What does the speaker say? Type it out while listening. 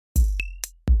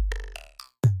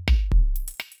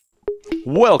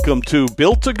Welcome to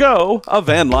Built to Go, a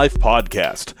van life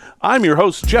podcast. I'm your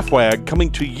host, Jeff Wagg,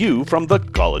 coming to you from the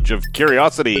College of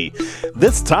Curiosity.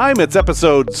 This time it's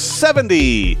episode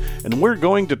 70, and we're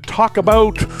going to talk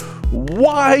about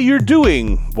why you're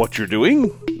doing what you're doing,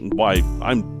 why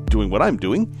I'm doing what I'm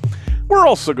doing. We're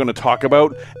also going to talk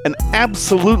about an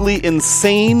absolutely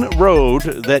insane road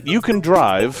that you can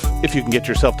drive if you can get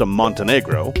yourself to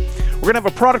Montenegro. We're going to have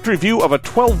a product review of a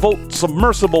 12-volt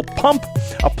submersible pump,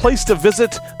 a place to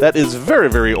visit that is very,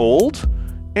 very old,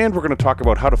 and we're going to talk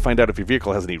about how to find out if your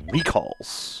vehicle has any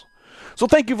recalls. So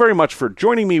thank you very much for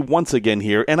joining me once again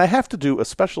here, and I have to do a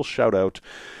special shout-out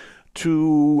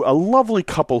to a lovely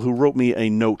couple who wrote me a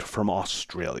note from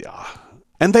Australia.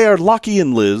 And they are Lockie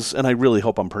and Liz, and I really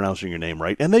hope I'm pronouncing your name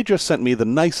right, and they just sent me the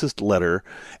nicest letter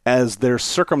as they're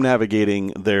circumnavigating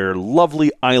their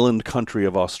lovely island country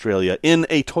of Australia in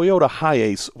a Toyota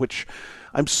Hiace, which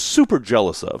I'm super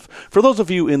jealous of. For those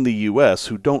of you in the U.S.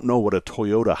 who don't know what a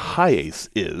Toyota Hiace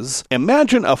is,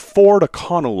 imagine a Ford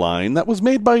Econoline that was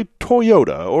made by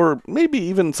Toyota, or maybe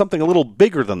even something a little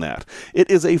bigger than that.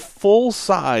 It is a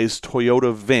full-size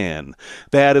Toyota van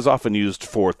that is often used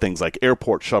for things like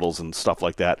airport shuttles and stuff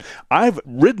like that. I've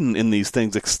ridden in these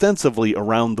things extensively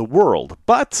around the world,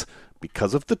 but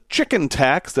because of the chicken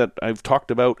tax that I've talked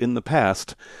about in the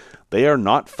past, they are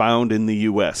not found in the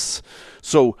U.S.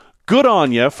 So, good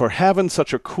on you for having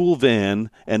such a cool van,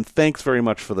 and thanks very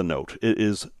much for the note. It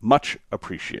is much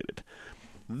appreciated.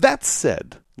 That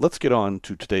said, let's get on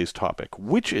to today's topic,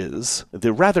 which is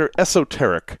the rather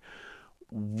esoteric,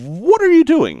 what are you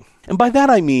doing? And by that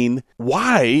I mean,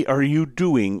 why are you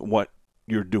doing what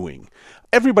you're doing?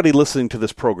 Everybody listening to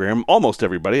this program, almost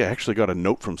everybody, I actually got a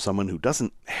note from someone who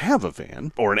doesn't have a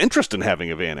van, or an interest in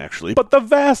having a van actually, but the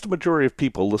vast majority of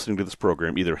people listening to this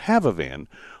program either have a van,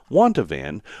 want a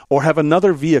van, or have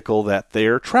another vehicle that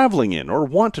they're traveling in or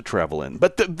want to travel in.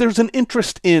 But there's an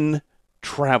interest in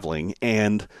traveling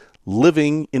and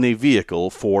living in a vehicle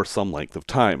for some length of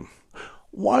time.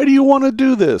 Why do you want to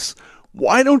do this?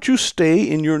 Why don't you stay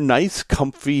in your nice,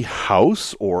 comfy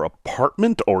house or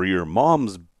apartment or your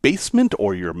mom's basement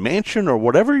or your mansion or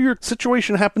whatever your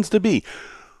situation happens to be?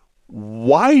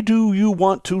 Why do you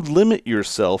want to limit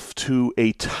yourself to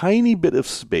a tiny bit of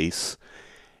space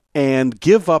and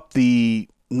give up the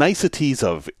niceties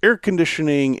of air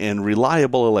conditioning and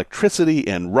reliable electricity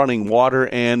and running water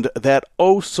and that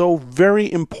so very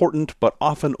important but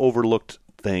often overlooked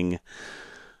thing,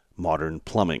 modern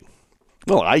plumbing?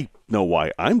 Well, I know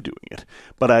why I'm doing it,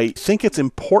 but I think it's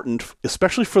important,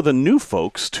 especially for the new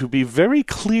folks, to be very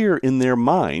clear in their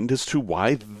mind as to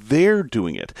why they're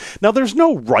doing it. Now, there's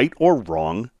no right or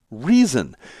wrong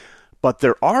reason, but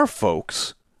there are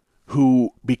folks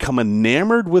who become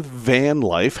enamored with van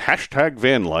life, hashtag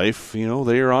van life. You know,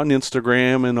 they are on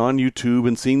Instagram and on YouTube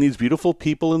and seeing these beautiful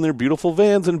people in their beautiful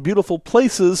vans in beautiful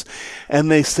places,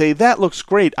 and they say, that looks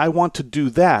great, I want to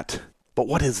do that. But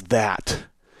what is that?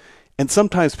 And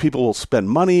sometimes people will spend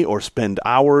money or spend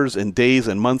hours and days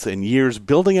and months and years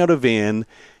building out a van,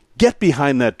 get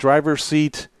behind that driver's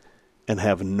seat, and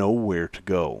have nowhere to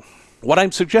go. What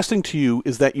I'm suggesting to you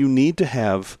is that you need to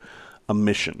have a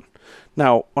mission.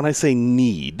 Now, when I say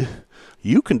need,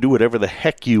 you can do whatever the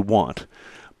heck you want,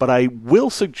 but I will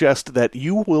suggest that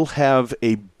you will have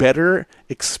a better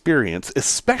experience,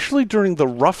 especially during the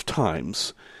rough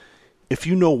times, if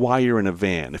you know why you're in a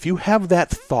van, if you have that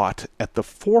thought at the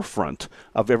forefront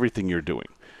of everything you're doing.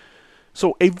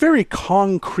 So a very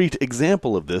concrete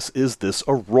example of this is this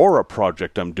Aurora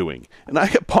project I'm doing. And I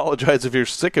apologize if you're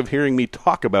sick of hearing me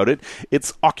talk about it.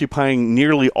 It's occupying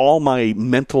nearly all my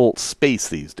mental space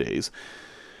these days.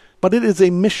 But it is a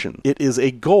mission. It is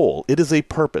a goal. It is a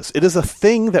purpose. It is a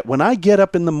thing that when I get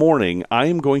up in the morning, I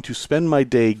am going to spend my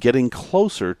day getting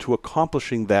closer to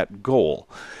accomplishing that goal.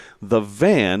 The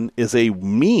van is a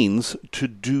means to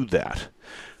do that.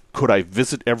 Could I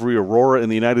visit every Aurora in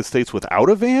the United States without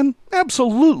a van?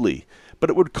 Absolutely. But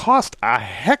it would cost a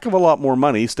heck of a lot more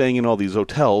money staying in all these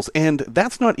hotels, and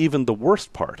that's not even the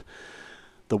worst part.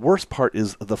 The worst part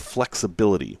is the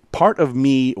flexibility. Part of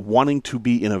me wanting to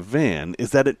be in a van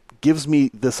is that it gives me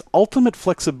this ultimate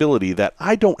flexibility that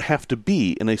I don't have to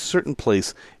be in a certain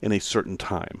place in a certain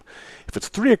time. If it's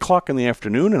 3 o'clock in the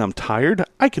afternoon and I'm tired,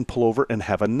 I can pull over and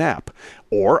have a nap.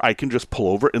 Or I can just pull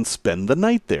over and spend the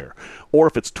night there. Or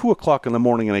if it's 2 o'clock in the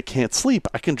morning and I can't sleep,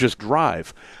 I can just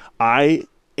drive. I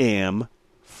am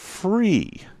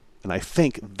free. And I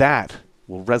think that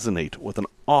will resonate with an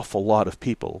awful lot of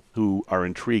people who are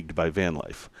intrigued by van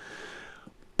life.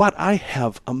 But I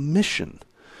have a mission.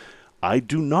 I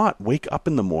do not wake up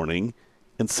in the morning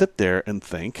and sit there and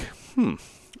think,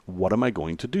 what am I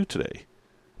going to do today?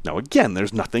 Now, again,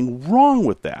 there's nothing wrong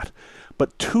with that,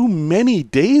 but too many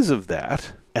days of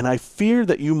that, and I fear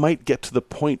that you might get to the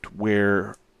point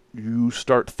where you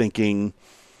start thinking,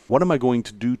 what am I going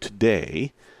to do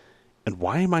today, and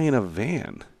why am I in a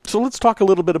van? So let's talk a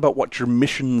little bit about what your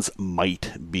missions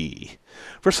might be.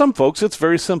 For some folks, it's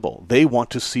very simple. They want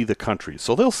to see the country.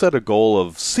 So they'll set a goal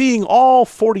of seeing all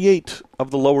 48 of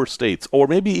the lower states, or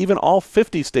maybe even all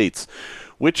 50 states,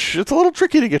 which it's a little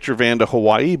tricky to get your van to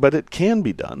Hawaii, but it can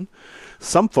be done.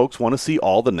 Some folks want to see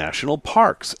all the national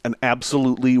parks, an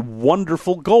absolutely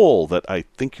wonderful goal that I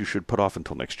think you should put off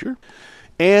until next year.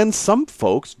 And some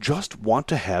folks just want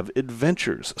to have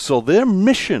adventures. So their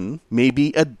mission may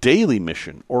be a daily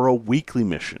mission or a weekly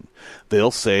mission.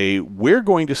 They'll say, we're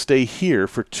going to stay here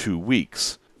for 2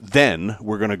 weeks. Then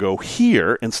we're going to go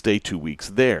here and stay 2 weeks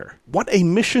there. What a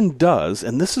mission does,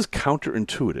 and this is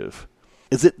counterintuitive,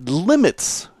 is it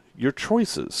limits your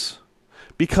choices.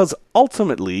 Because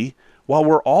ultimately, while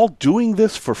we're all doing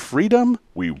this for freedom,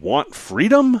 we want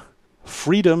freedom.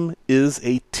 Freedom is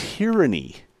a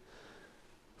tyranny.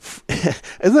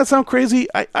 Doesn't that sound crazy?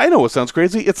 I know it sounds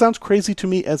crazy. It sounds crazy to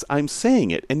me as I'm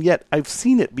saying it, and yet I've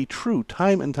seen it be true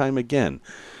time and time again.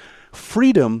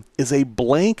 Freedom is a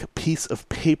blank piece of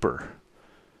paper.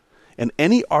 And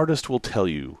any artist will tell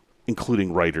you,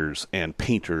 including writers and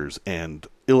painters and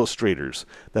illustrators,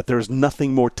 that there's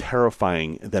nothing more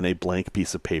terrifying than a blank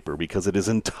piece of paper because it is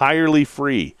entirely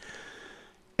free.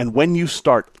 And when you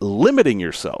start limiting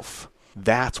yourself,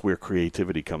 that's where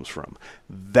creativity comes from.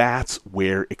 That's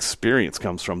where experience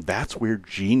comes from. That's where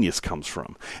genius comes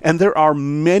from. And there are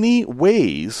many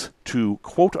ways to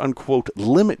quote-unquote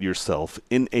limit yourself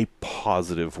in a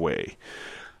positive way.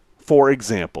 For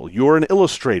example, you're an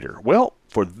illustrator. Well,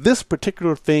 for this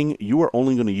particular thing, you are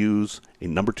only going to use a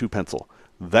number 2 pencil.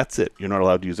 That's it. You're not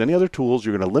allowed to use any other tools.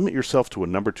 You're going to limit yourself to a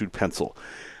number 2 pencil.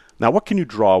 Now, what can you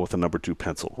draw with a number 2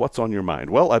 pencil? What's on your mind?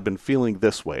 Well, I've been feeling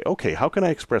this way. Okay, how can I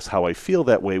express how I feel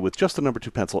that way with just a number 2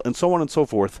 pencil? And so on and so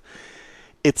forth.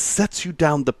 It sets you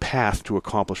down the path to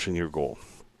accomplishing your goal.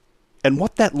 And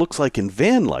what that looks like in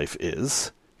van life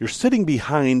is you're sitting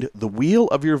behind the wheel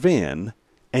of your van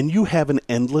and you have an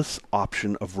endless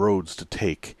option of roads to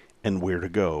take and where to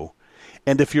go.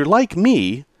 And if you're like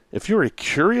me, if you're a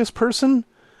curious person,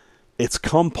 it's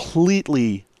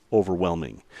completely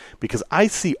overwhelming because I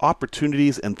see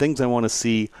opportunities and things I want to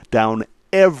see down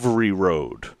every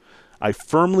road. I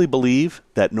firmly believe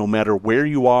that no matter where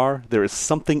you are, there is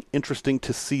something interesting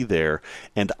to see there,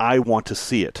 and I want to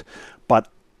see it.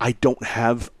 But I don't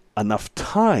have enough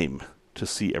time to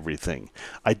see everything.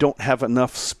 I don't have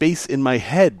enough space in my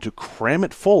head to cram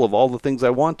it full of all the things I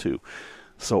want to.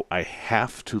 So I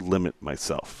have to limit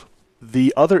myself.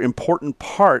 The other important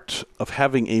part of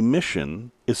having a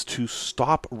mission is to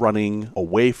stop running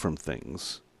away from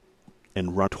things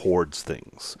and run towards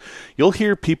things. You'll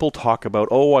hear people talk about,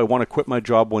 oh, I want to quit my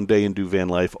job one day and do van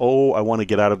life. Oh, I want to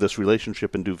get out of this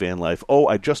relationship and do van life. Oh,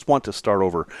 I just want to start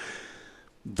over.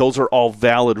 Those are all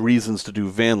valid reasons to do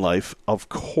van life, of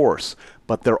course,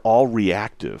 but they're all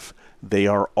reactive. They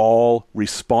are all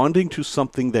responding to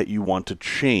something that you want to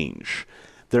change.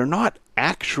 They're not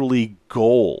actually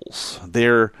goals.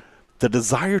 They're the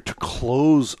desire to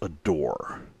close a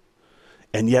door.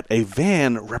 And yet a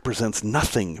van represents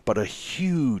nothing but a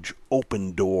huge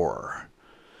open door.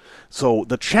 So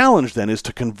the challenge then is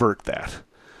to convert that.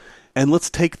 And let's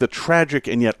take the tragic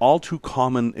and yet all too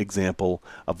common example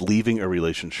of leaving a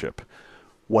relationship.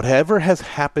 Whatever has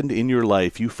happened in your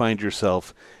life, you find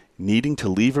yourself needing to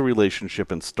leave a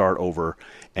relationship and start over,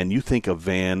 and you think a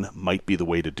van might be the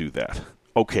way to do that.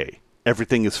 Okay,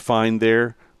 everything is fine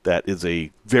there. That is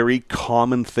a very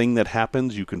common thing that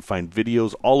happens. You can find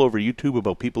videos all over YouTube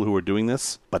about people who are doing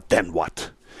this. But then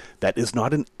what? That is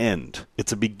not an end.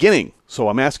 It's a beginning. So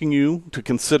I'm asking you to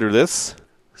consider this.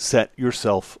 Set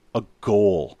yourself a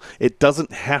goal. It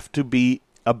doesn't have to be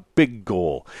a big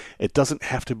goal. It doesn't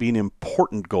have to be an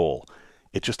important goal.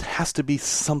 It just has to be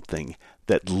something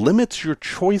that limits your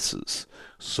choices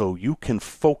so you can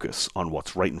focus on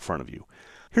what's right in front of you.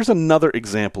 Here's another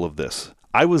example of this.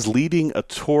 I was leading a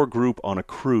tour group on a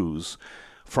cruise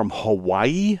from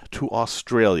Hawaii to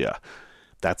Australia.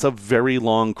 That's a very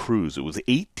long cruise. It was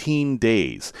 18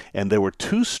 days, and there were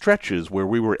 2 stretches where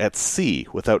we were at sea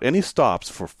without any stops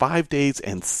for 5 days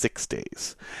and 6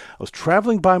 days. I was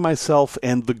traveling by myself,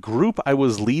 and the group I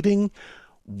was leading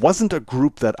wasn't a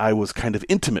group that I was kind of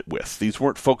intimate with. These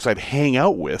weren't folks I'd hang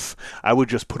out with. I would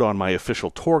just put on my official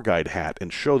tour guide hat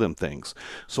and show them things.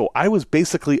 So I was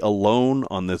basically alone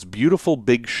on this beautiful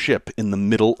big ship in the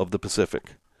middle of the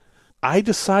Pacific. I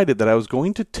decided that I was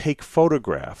going to take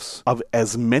photographs of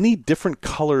as many different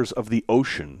colors of the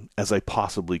ocean as I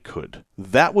possibly could.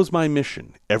 That was my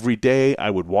mission. Every day I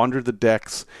would wander the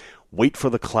decks, wait for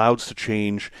the clouds to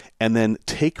change, and then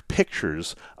take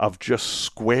pictures of just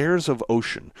squares of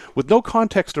ocean with no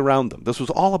context around them. This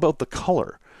was all about the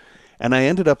color. And I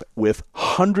ended up with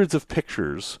hundreds of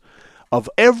pictures of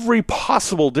every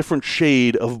possible different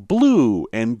shade of blue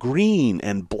and green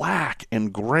and black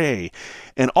and gray.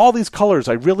 And all these colors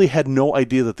I really had no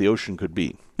idea that the ocean could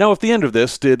be. Now, at the end of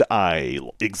this, did I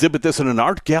exhibit this in an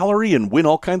art gallery and win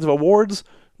all kinds of awards?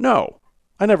 No.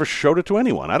 I never showed it to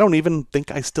anyone. I don't even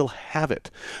think I still have it.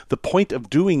 The point of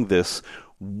doing this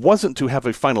wasn't to have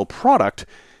a final product.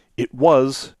 It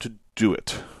was to do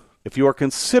it. If you are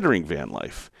considering van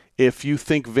life, if you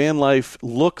think van life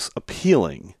looks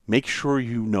appealing, make sure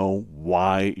you know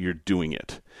why you're doing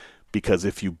it. Because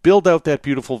if you build out that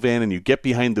beautiful van and you get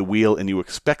behind the wheel and you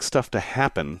expect stuff to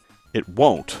happen, it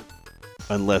won't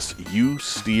unless you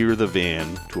steer the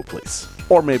van to a place.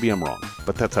 Or maybe I'm wrong,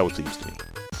 but that's how it seems to me.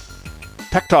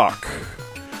 Tech Talk.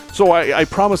 So I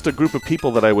promised a group of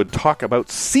people that I would talk about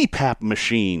CPAP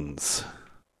machines.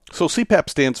 So CPAP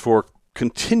stands for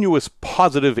Continuous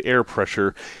Positive Air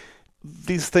Pressure.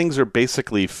 These things are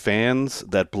basically fans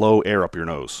that blow air up your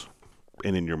nose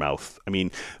and in your mouth. I mean,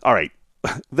 all right,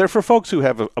 they're for folks who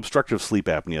have obstructive sleep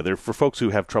apnea. They're for folks who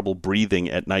have trouble breathing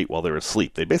at night while they're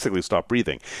asleep. They basically stop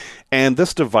breathing. And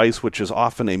this device, which is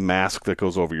often a mask that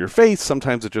goes over your face,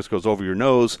 sometimes it just goes over your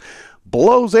nose,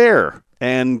 blows air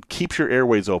and keeps your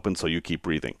airways open so you keep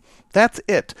breathing. That's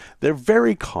it. They're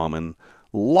very common.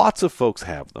 Lots of folks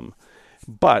have them.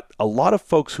 But a lot of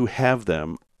folks who have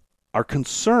them are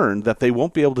concerned that they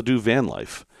won't be able to do van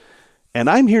life. And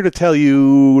I'm here to tell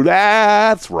you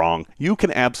that's wrong. You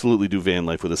can absolutely do van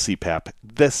life with a CPAP.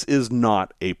 This is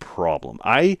not a problem.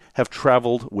 I have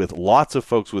traveled with lots of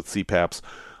folks with CPAPs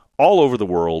all over the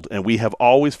world, and we have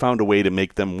always found a way to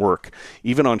make them work,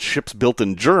 even on ships built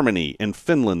in Germany, in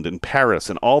Finland, in Paris,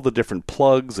 and all the different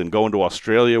plugs, and going to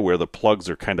Australia where the plugs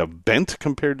are kind of bent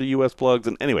compared to US plugs.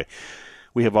 And anyway,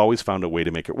 we have always found a way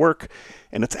to make it work,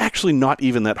 and it's actually not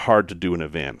even that hard to do in a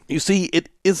van. You see, it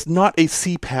is not a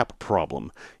CPAP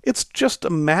problem. It's just a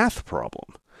math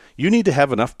problem. You need to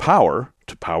have enough power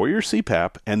to power your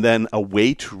CPAP and then a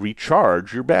way to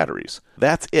recharge your batteries.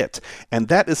 That's it. And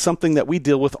that is something that we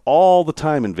deal with all the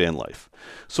time in van life.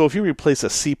 So if you replace a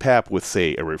CPAP with,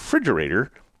 say, a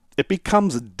refrigerator, it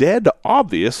becomes dead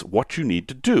obvious what you need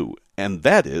to do, and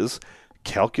that is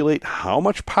calculate how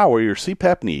much power your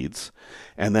CPAP needs,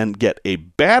 and then get a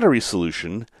battery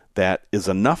solution that is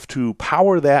enough to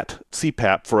power that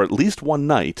CPAP for at least one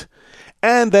night,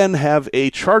 and then have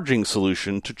a charging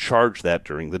solution to charge that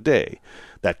during the day.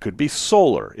 That could be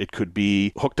solar. It could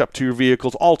be hooked up to your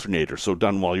vehicle's alternator, so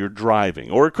done while you're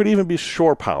driving. Or it could even be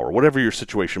shore power, whatever your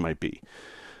situation might be.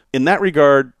 In that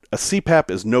regard, a CPAP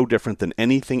is no different than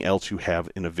anything else you have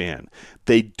in a van.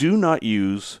 They do not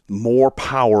use more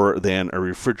power than a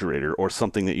refrigerator or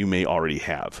something that you may already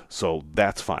have, so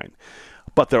that's fine.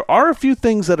 But there are a few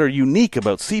things that are unique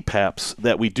about CPAPs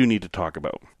that we do need to talk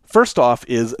about. First off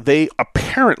is they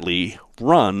apparently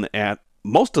run at,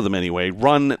 most of them anyway,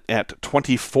 run at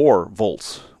 24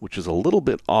 volts, which is a little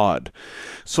bit odd.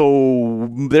 So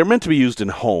they're meant to be used in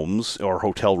homes or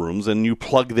hotel rooms, and you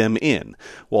plug them in.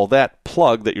 Well, that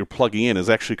plug that you're plugging in is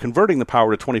actually converting the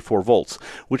power to 24 volts,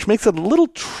 which makes it a little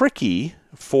tricky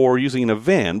for using in a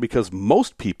van because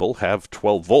most people have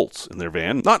 12 volts in their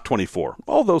van, not 24,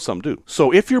 although some do.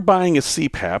 So if you're buying a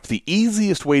CPAP, the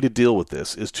easiest way to deal with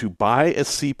this is to buy a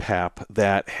CPAP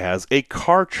that has a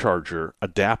car charger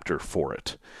adapter for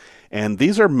it. And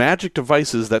these are magic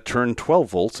devices that turn 12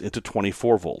 volts into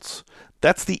 24 volts.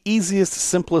 That's the easiest,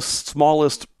 simplest,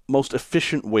 smallest, most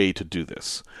efficient way to do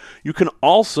this. You can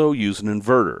also use an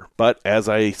inverter, but as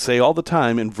I say all the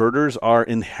time, inverters are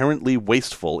inherently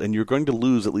wasteful and you're going to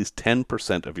lose at least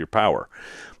 10% of your power.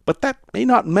 But that may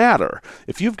not matter.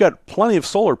 If you've got plenty of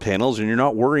solar panels and you're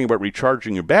not worrying about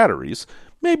recharging your batteries,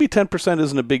 maybe 10%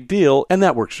 isn't a big deal and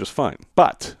that works just fine.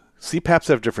 But CPAPs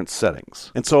have different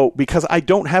settings. And so because I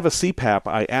don't have a CPAP,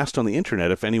 I asked on the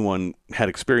internet if anyone had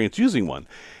experience using one.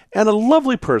 And a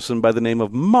lovely person by the name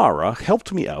of Mara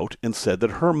helped me out and said that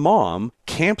her mom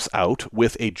camps out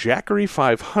with a Jackery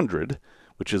 500,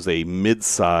 which is a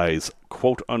mid-size,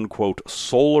 quote-unquote,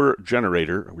 solar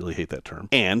generator. I really hate that term.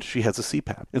 And she has a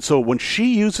CPAP. And so when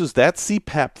she uses that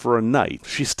CPAP for a night,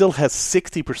 she still has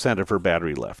 60% of her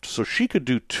battery left. So she could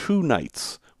do 2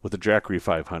 nights with a Jackery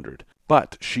 500.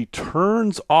 But she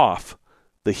turns off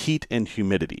the heat and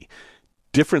humidity.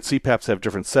 Different CPAPs have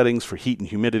different settings for heat and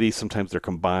humidity. Sometimes they're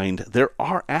combined. There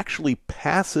are actually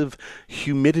passive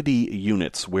humidity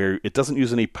units where it doesn't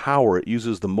use any power. It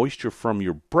uses the moisture from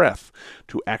your breath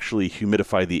to actually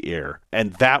humidify the air.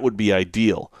 And that would be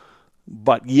ideal.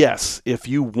 But yes, if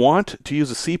you want to use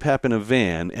a CPAP in a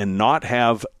van and not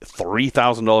have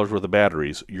 $3,000 worth of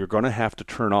batteries, you're going to have to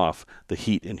turn off the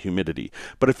heat and humidity.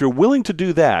 But if you're willing to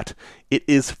do that, it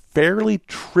is fairly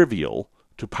trivial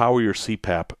to power your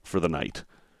CPAP for the night.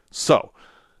 So,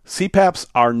 CPAPs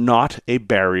are not a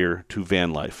barrier to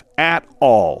van life at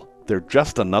all. They're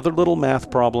just another little math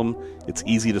problem. It's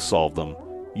easy to solve them.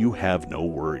 You have no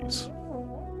worries.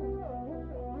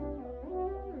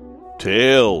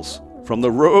 Tales from the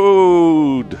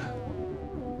road.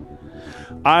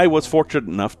 I was fortunate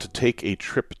enough to take a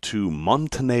trip to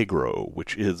Montenegro,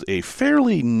 which is a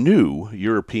fairly new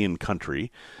European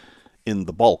country in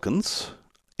the Balkans.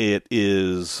 It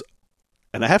is,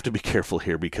 and I have to be careful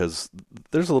here because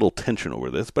there's a little tension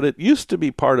over this, but it used to be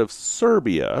part of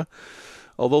Serbia,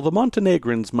 although the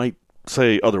Montenegrins might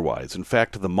say otherwise. In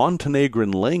fact, the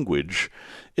Montenegrin language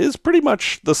is pretty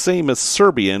much the same as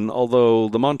Serbian, although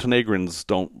the Montenegrins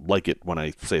don't like it when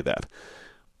I say that.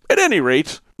 At any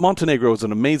rate, Montenegro is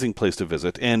an amazing place to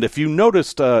visit, and if you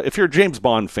noticed, if you're a James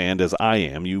Bond fan, as I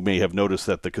am, you may have noticed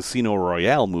that the Casino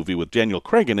Royale movie with Daniel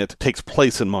Craig in it takes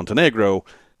place in Montenegro.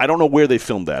 I don't know where they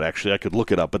filmed that, actually. I could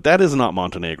look it up, but that is not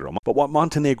Montenegro. But what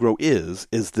Montenegro is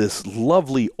this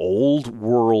lovely old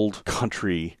world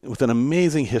country with an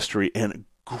amazing history and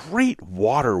great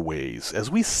waterways. As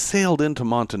we sailed into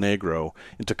Montenegro,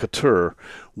 into Kotor,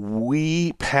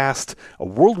 we passed a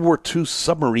World War II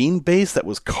submarine base that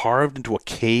was carved into a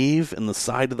cave in the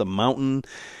side of the mountain.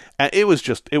 It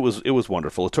was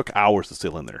wonderful. It took hours to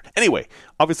sail in there. Anyway,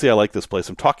 obviously I like this place.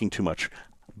 I'm talking too much.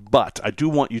 But I do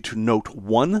want you to note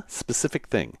one specific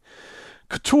thing.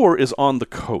 Kotor is on the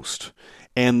coast,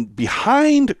 and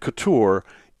behind Kotor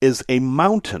is a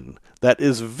mountain that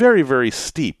is very, very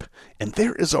steep, and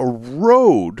there is a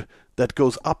road that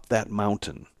goes up that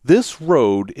mountain. This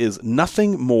road is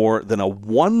nothing more than a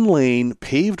one-lane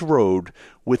paved road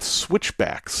with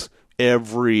switchbacks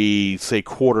every, say,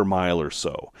 quarter mile or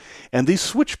so. And these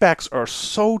switchbacks are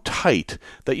so tight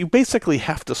that you basically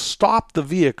have to stop the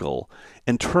vehicle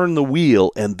and turn the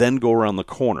wheel and then go around the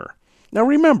corner. Now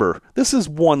remember, this is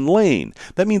one lane.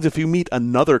 That means if you meet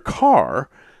another car,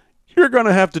 you're going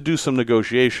to have to do some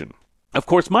negotiation. Of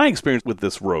course, my experience with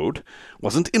this road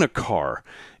wasn't in a car.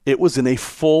 It was in a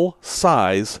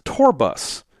full-size tour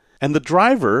bus. And the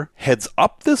driver heads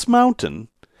up this mountain,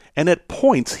 and at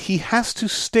points he has to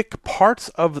stick parts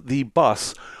of the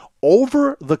bus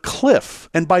over the cliff.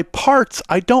 And by parts,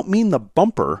 I don't mean the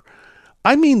bumper.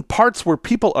 I mean parts where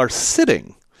people are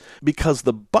sitting, because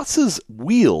the bus's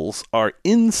wheels are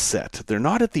inset. They're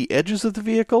not at the edges of the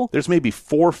vehicle. There's maybe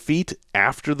 4 feet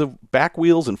after the back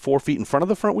wheels and 4 feet in front of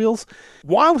the front wheels.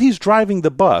 While he's driving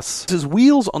the bus, his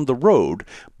wheels on the road,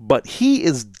 but he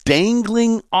is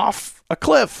dangling off a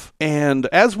cliff. And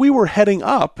as we were heading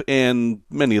up, and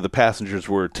many of the passengers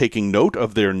were taking note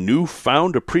of their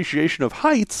newfound appreciation of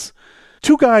heights,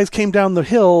 2 guys came down the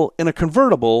hill in a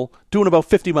convertible doing about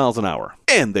 50 miles an hour.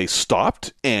 And they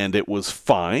stopped, and it was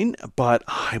fine, but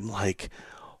I'm like,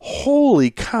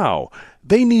 holy cow,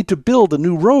 they need to build a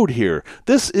new road here.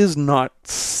 This is not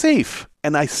safe.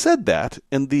 And I said that,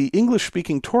 and the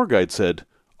English-speaking tour guide said,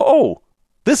 "Oh,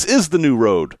 this is the new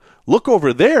road. Look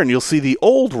over there, and you'll see the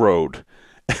old road."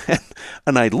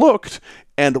 And I looked,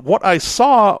 and what I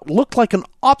saw looked like an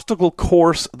obstacle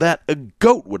course that a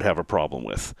goat would have a problem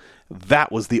with.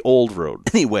 That was the old road.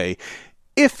 Anyway,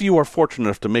 if you are fortunate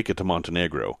enough to make it to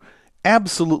Montenegro,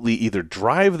 absolutely either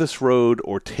drive this road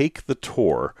or take the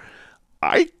tour.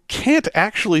 I can't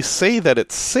actually say that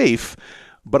it's safe,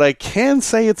 but I can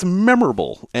say it's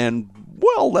memorable. And,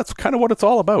 well, that's kind of what it's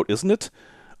all about, isn't it?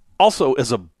 Also,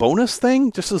 as a bonus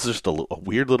thing, just a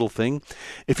weird little thing,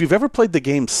 if you've ever played the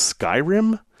game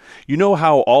Skyrim, you know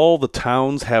how all the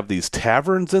towns have these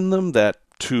taverns in them that,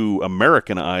 to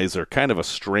American eyes, are kind of a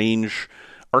strange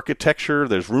architecture.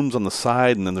 There's rooms on the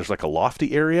side, and then there's like a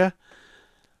lofty area.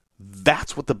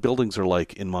 That's what the buildings are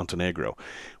like in Montenegro.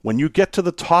 When you get to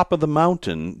the top of the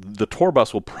mountain, the tour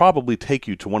bus will probably take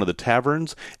you to one of the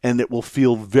taverns, and it will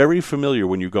feel very familiar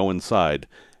when you go inside,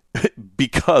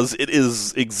 because it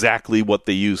is exactly what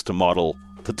they use to model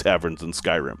the taverns in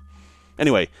Skyrim.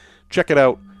 Anyway, check it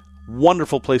out.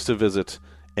 Wonderful place to visit,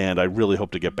 and I really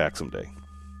hope to get back someday.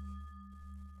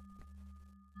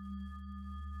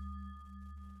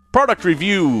 Product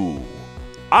review.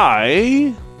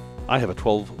 I I have a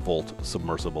 12-volt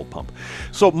submersible pump.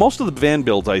 So most of the van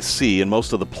builds I see and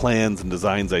most of the plans and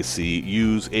designs I see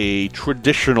use a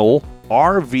traditional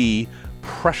RV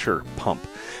pressure pump.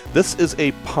 This is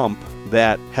a pump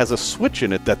that has a switch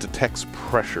in it that detects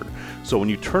pressure. So when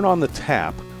you turn on the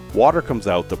tap, water comes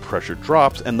out, the pressure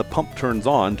drops, and the pump turns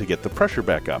on to get the pressure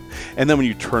back up. And then when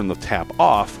you turn the tap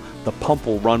off, the pump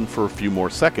will run for a few more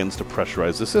seconds to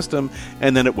pressurize the system,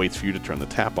 and then it waits for you to turn the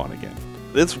tap on again.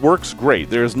 This works great.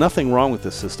 There is nothing wrong with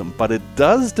this system, but it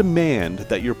does demand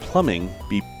that your plumbing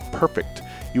be perfect.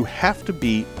 You have to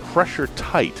be pressure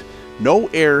tight. No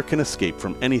air can escape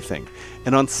from anything.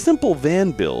 And on simple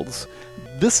van builds,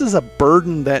 this is a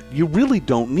burden that you really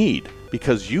don't need,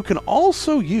 because you can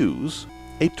also use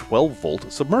a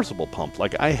 12-volt submersible pump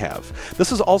like I have.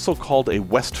 This is also called a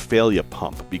Westphalia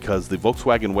pump because the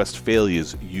Volkswagen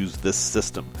Westphalias use this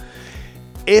system.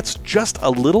 It's just a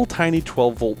little tiny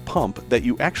 12-volt pump that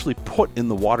you actually put in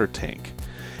the water tank.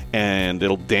 And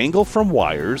it'll dangle from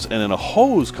wires, and then a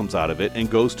hose comes out of it and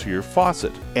goes to your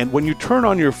faucet. And when you turn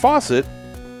on your faucet,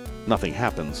 nothing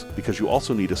happens because you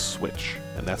also need a switch.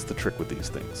 And that's the trick with these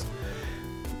things.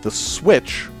 The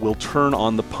switch will turn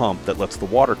on the pump that lets the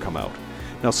water come out.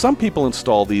 Now, some people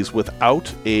install these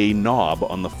without a knob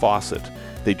on the faucet.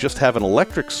 They just have an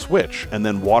electric switch and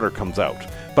then water comes out.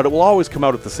 But it will always come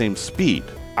out at the same speed.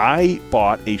 I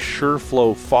bought a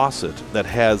SureFlow faucet that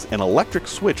has an electric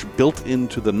switch built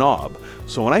into the knob.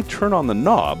 So when I turn on the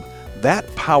knob,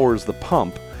 that powers the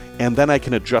pump, and then I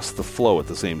can adjust the flow at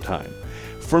the same time.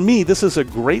 For me, this is a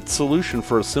great solution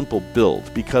for a simple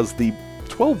build because the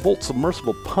 12-volt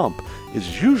submersible pump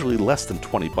is usually less than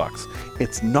 $20.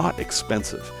 It's not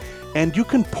expensive. And you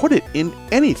can put it in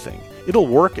anything. It'll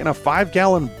work in a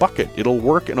 5-gallon bucket. It'll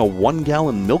work in a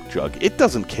 1-gallon milk jug. It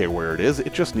doesn't care where it is.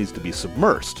 It just needs to be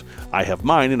submersed. I have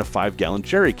mine in a 5-gallon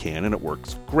jerry can, and it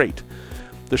works great.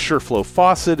 The SureFlow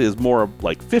faucet is more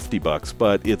like $50,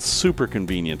 but it's super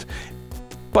convenient.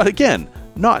 But again,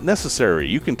 not necessary.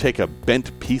 You can take a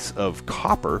bent piece of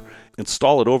copper,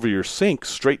 install it over your sink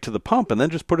straight to the pump, and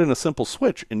then just put in a simple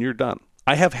switch, and you're done.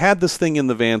 I have had this thing in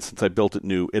the van since I built it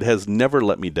new. It has never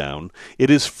let me down. It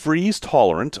is freeze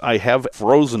tolerant. I have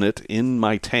frozen it in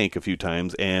my tank a few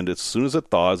times, and as soon as it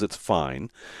thaws, it's fine.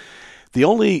 The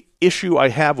only issue I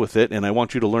have with it, and I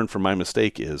want you to learn from my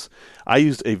mistake, is I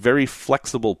used a very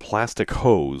flexible plastic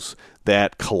hose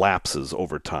that collapses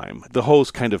over time. The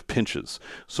hose kind of pinches.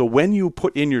 So when you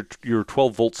put in your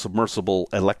 12-volt submersible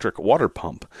electric water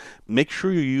pump, make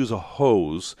sure you use a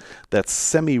hose that's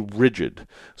semi-rigid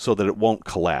so that it won't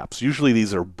collapse. Usually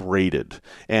these are braided,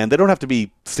 and they don't have to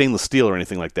be stainless steel or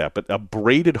anything like that, but a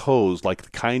braided hose like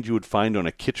the kind you would find on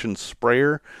a kitchen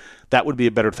sprayer, that would be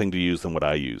a better thing to use than what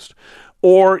I used.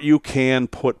 Or you can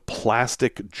put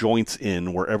plastic joints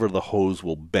in wherever the hose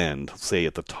will bend, say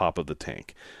at the top of the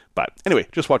tank. But anyway,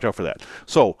 just watch out for that.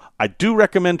 So I do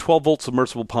recommend 12-volt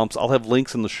submersible pumps. I'll have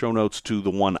links in the show notes to the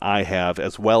one I have,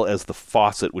 as well as the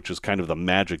faucet, which is kind of the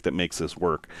magic that makes this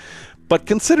work. But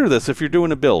consider this if you're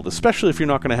doing a build, especially if you're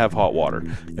not going to have hot water.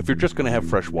 If you're just going to have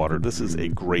fresh water, this is a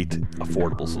great,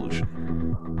 affordable solution.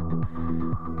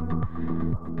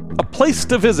 A place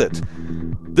to visit.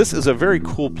 This is a very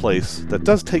cool place that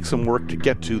does take some work to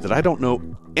get to that I don't know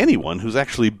anyone who's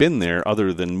actually been there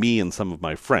other than me and some of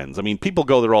my friends. I mean, people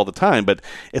go there all the time, but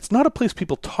it's not a place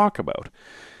people talk about.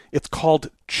 It's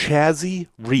called Chazy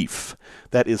Reef.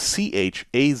 That is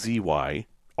Chazyreef,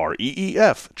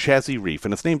 Chazy Reef,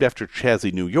 and it's named after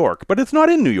Chazy, New York, but it's not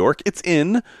in New York, it's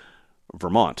in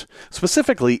Vermont.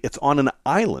 Specifically, it's on an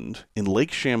island in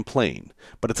Lake Champlain,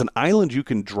 but it's an island you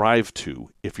can drive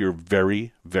to if you're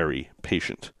very, very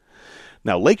patient.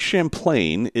 Now, Lake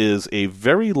Champlain is a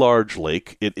very large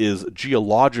lake. It is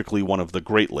geologically one of the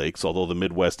Great Lakes, although the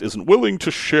Midwest isn't willing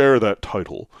to share that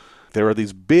title. There are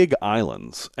these big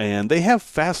islands, and they have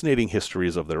fascinating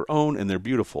histories of their own, and they're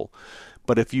beautiful.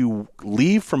 But if you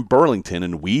leave from Burlington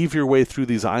and weave your way through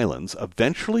these islands,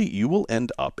 eventually you will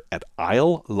end up at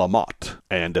Isle La Motte.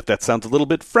 And if that sounds a little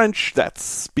bit French,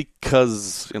 that's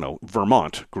because,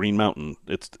 Vermont, Green Mountain.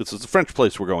 It's a French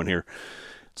place we're going here.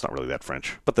 It's not really that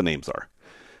French, but the names are.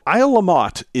 Isle La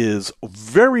Motte is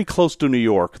very close to New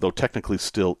York, though technically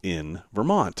still in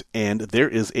Vermont. And there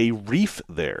is a reef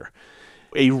there.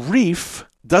 A reef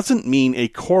doesn't mean a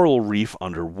coral reef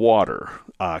underwater.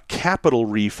 Capitol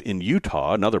Reef in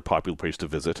Utah, another popular place to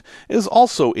visit, is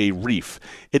also a reef.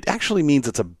 It actually means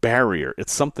it's a barrier.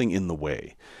 It's something in the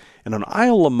way. And on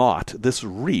Isle La Motte, this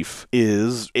reef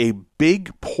is a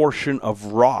big portion of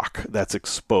rock that's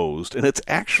exposed. And it's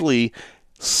actually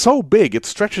so big it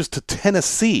stretches to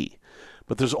Tennessee.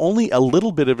 But there's only a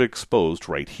little bit of it exposed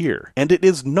right here. And it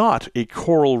is not a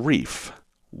coral reef.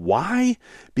 Why?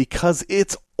 Because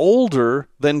it's older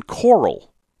than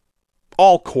coral.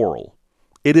 All coral.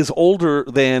 It is older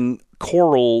than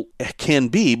coral can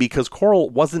be because coral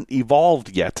wasn't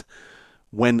evolved yet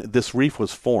when this reef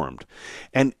was formed.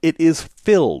 And it is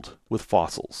filled with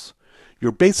fossils.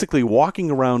 You're basically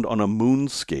walking around on a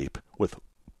moonscape with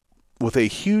a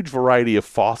huge variety of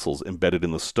fossils embedded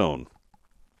in the stone.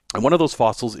 And one of those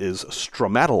fossils is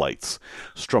stromatolites.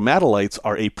 Stromatolites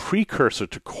are a precursor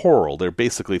to coral. They're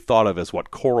basically thought of as what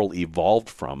coral evolved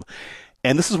from.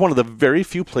 And this is one of the very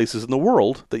few places in the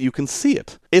world that you can see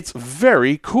it. It's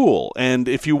very cool. And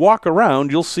if you walk around,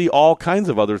 you'll see all kinds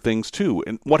of other things too.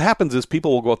 And what happens is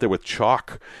people will go out there with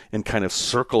chalk and kind of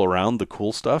circle around the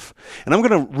cool stuff. And I'm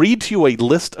going to read to you a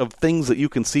list of things that you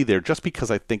can see there just because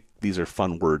I think these are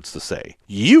fun words to say.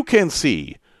 You can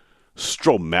see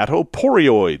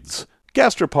stromatoporioids,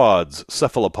 gastropods,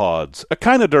 cephalopods,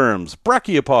 echinoderms,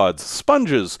 brachiopods,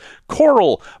 sponges,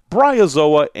 coral,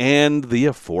 bryozoa, and the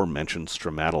aforementioned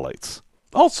stromatolites.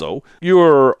 Also,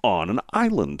 you're on an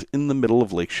island in the middle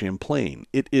of Lake Champlain.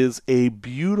 It is a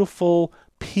beautiful,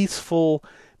 peaceful,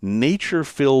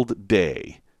 nature-filled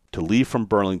day to leave from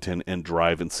Burlington and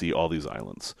drive and see all these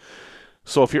islands.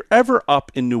 So if you're ever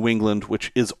up in New England,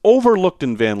 which is overlooked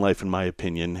in van life in my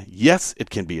opinion, yes,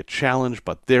 it can be a challenge,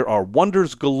 but there are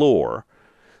wonders galore.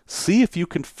 See if you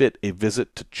can fit a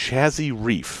visit to Chazy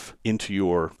Reef into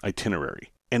your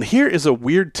itinerary. And here is a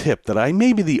weird tip that I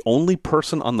may be the only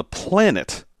person on the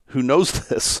planet who knows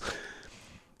this.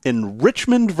 In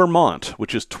Richmond, Vermont,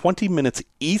 which is 20 minutes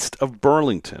east of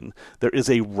Burlington, there is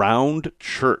a round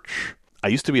church. I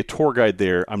used to be a tour guide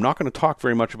there. I'm not going to talk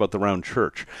very much about the round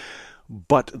church.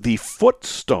 But the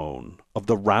footstone of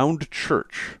the round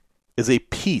church is a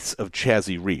piece of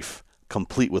Chazy Reef,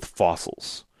 complete with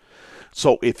fossils.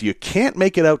 So if you can't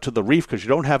make it out to the reef because you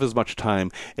don't have as much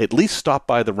time, at least stop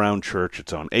by the round church.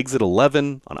 It's on exit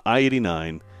 11 on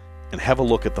I-89 and have a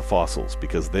look at the fossils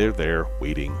because they're there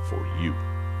waiting for you.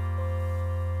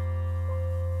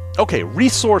 Okay,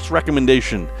 resource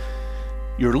recommendation.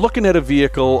 You're looking at a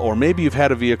vehicle, or maybe you've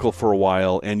had a vehicle for a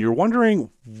while, and you're wondering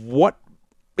what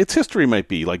its history might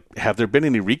be. Like, have there been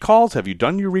any recalls? Have you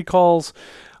done your recalls?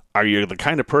 Are you the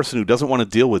kind of person who doesn't want to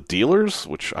deal with dealers,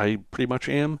 which I pretty much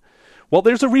am? Well,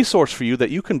 there's a resource for you that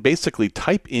you can basically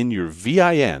type in your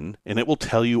VIN, and it will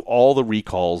tell you all the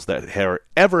recalls that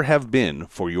ever have been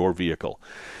for your vehicle.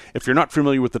 If you're not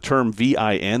familiar with the term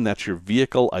VIN, that's your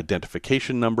vehicle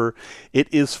identification number. It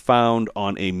is found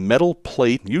on a metal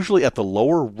plate, usually at the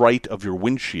lower right of your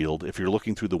windshield, if you're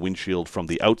looking through the windshield from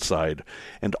the outside,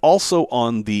 and also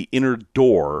on the inner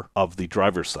door of the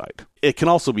driver's side. It can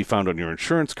also be found on your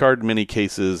insurance card in many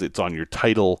cases. It's on your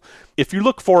title. If you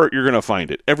look for it, you're going to find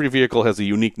it. Every vehicle has a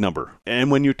unique number. And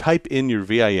when you type in your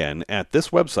VIN at this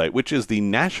website, which is the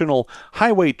National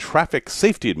Highway Traffic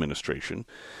Safety Administration,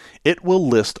 it will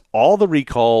list all the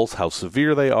recalls, how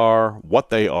severe they are,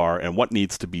 and what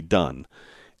needs to be done.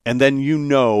 And then you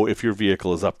know if your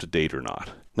vehicle is up to date or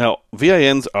not. Now,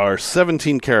 VINs are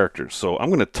 17 characters, so I'm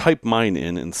going to type mine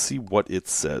in and see what it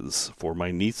says for my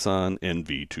Nissan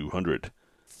NV200.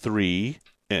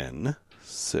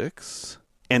 3N6.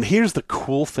 And here's the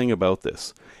cool thing about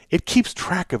this. It keeps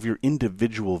track of your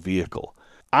individual vehicle.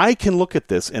 I can look at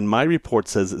this and my report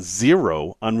says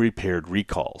 0 unrepaired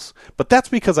recalls. But that's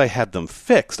because I had them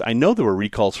fixed. I know there were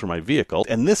recalls for my vehicle,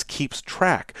 and this keeps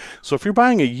track. So if you're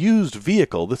buying a used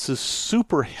vehicle, this is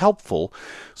super helpful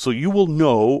so you will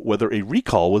know whether a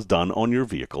recall was done on your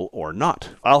vehicle or not.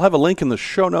 I'll have a link in the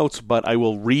show notes, but I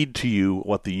will read to you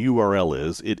what the URL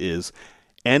is. It is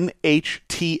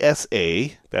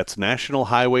NHTSA, that's National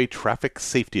Highway Traffic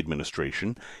Safety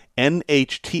Administration,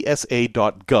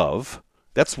 NHTSA.gov.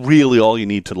 That's really all you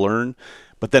need to learn.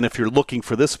 But then if you're looking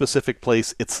for this specific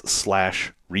place, it's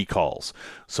 /recalls.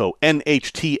 So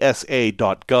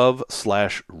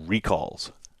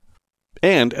nhtsa.gov/recalls.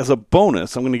 And as a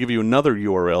bonus, I'm going to give you another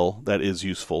URL that is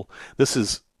useful. This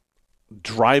is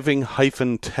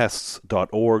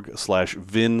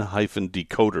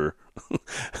driving-tests.org/VIN-decoder.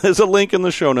 There's a link in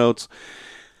the show notes.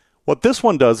 What this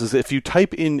one does is if you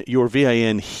type in your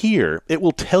VIN here, it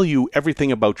will tell you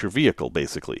everything about your vehicle,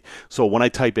 basically. So when I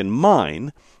type in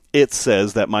mine, it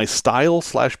says that my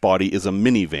style/body is a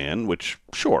minivan, which,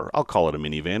 sure, I'll call it a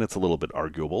minivan. It's a little bit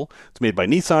arguable. It's made by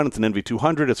Nissan. It's an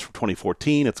NV200. It's from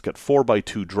 2014. It's got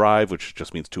 4x2 drive, which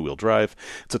just means two-wheel drive.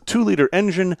 It's a 2-liter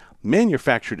engine,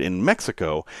 manufactured in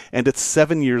Mexico, and it's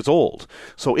 7 years old.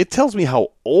 So it tells me how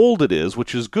old it is,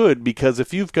 which is good because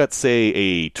if you've got, say,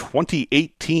 a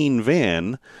 2018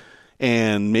 van,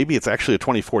 and maybe it's actually a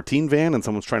 2014 van and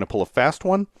someone's trying to pull a fast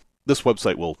one, this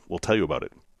website will tell you about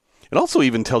it. It also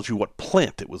even tells you what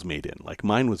plant it was made in. Like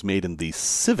mine was made in the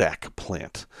Civac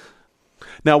plant.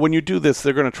 Now, when you do this,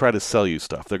 they're going to try to sell you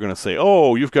stuff. They're going to say,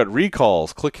 oh, you've got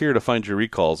recalls. Click here to find your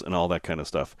recalls and all that kind of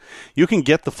stuff. You can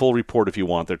get the full report if you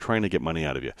want. They're trying to get money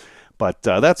out of you. But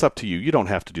that's up to you. You don't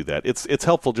have to do that. It's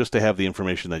helpful just to have the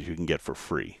information that you can get for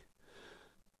free.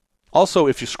 Also,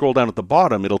 if you scroll down at the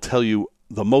bottom, it'll tell you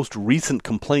the most recent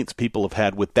complaints people have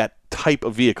had with that type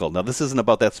of vehicle. Now, this isn't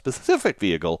about that specific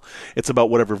vehicle. It's about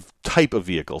whatever type of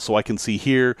vehicle. So I can see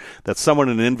here that someone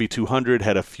in an NV200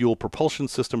 had a fuel propulsion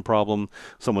system problem.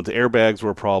 Someone's airbags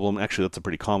were a problem. Actually, that's a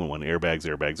pretty common one.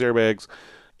 Airbags.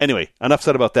 Anyway, enough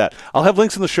said about that. I'll have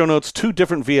links in the show notes to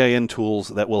different VIN tools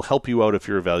that will help you out if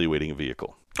you're evaluating a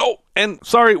vehicle. Oh, and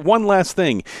sorry, one last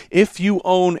thing. If you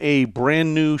own a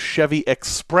brand new Chevy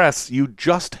Express, you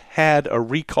just had a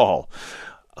recall.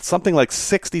 Something like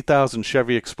 60,000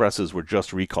 Chevy Expresses were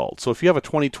just recalled. So if you have a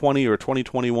 2020 or a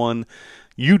 2021,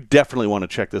 you definitely want to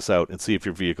check this out and see if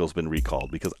your vehicle's been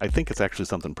recalled, because I think it's actually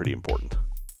something pretty important.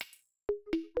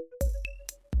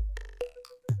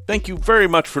 Thank you very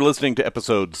much for listening to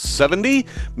episode 70.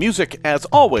 Music, as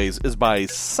always, is by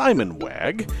Simon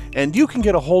Wag, and you can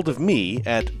get a hold of me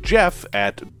at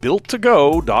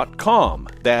jeff@builttogo.com.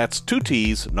 That's 2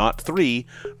 T's, not 3,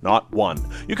 not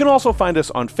 1. You can also find us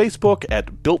on Facebook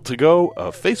at Built to Go,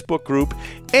 a Facebook group,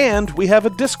 and we have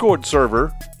a Discord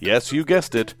server. Yes, you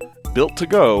guessed it, Built to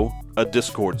Go, a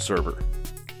Discord server.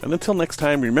 And until next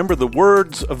time, remember the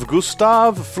words of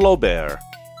Gustave Flaubert.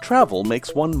 Travel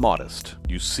makes one modest.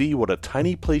 You see what a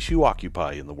tiny place you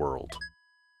occupy in the world.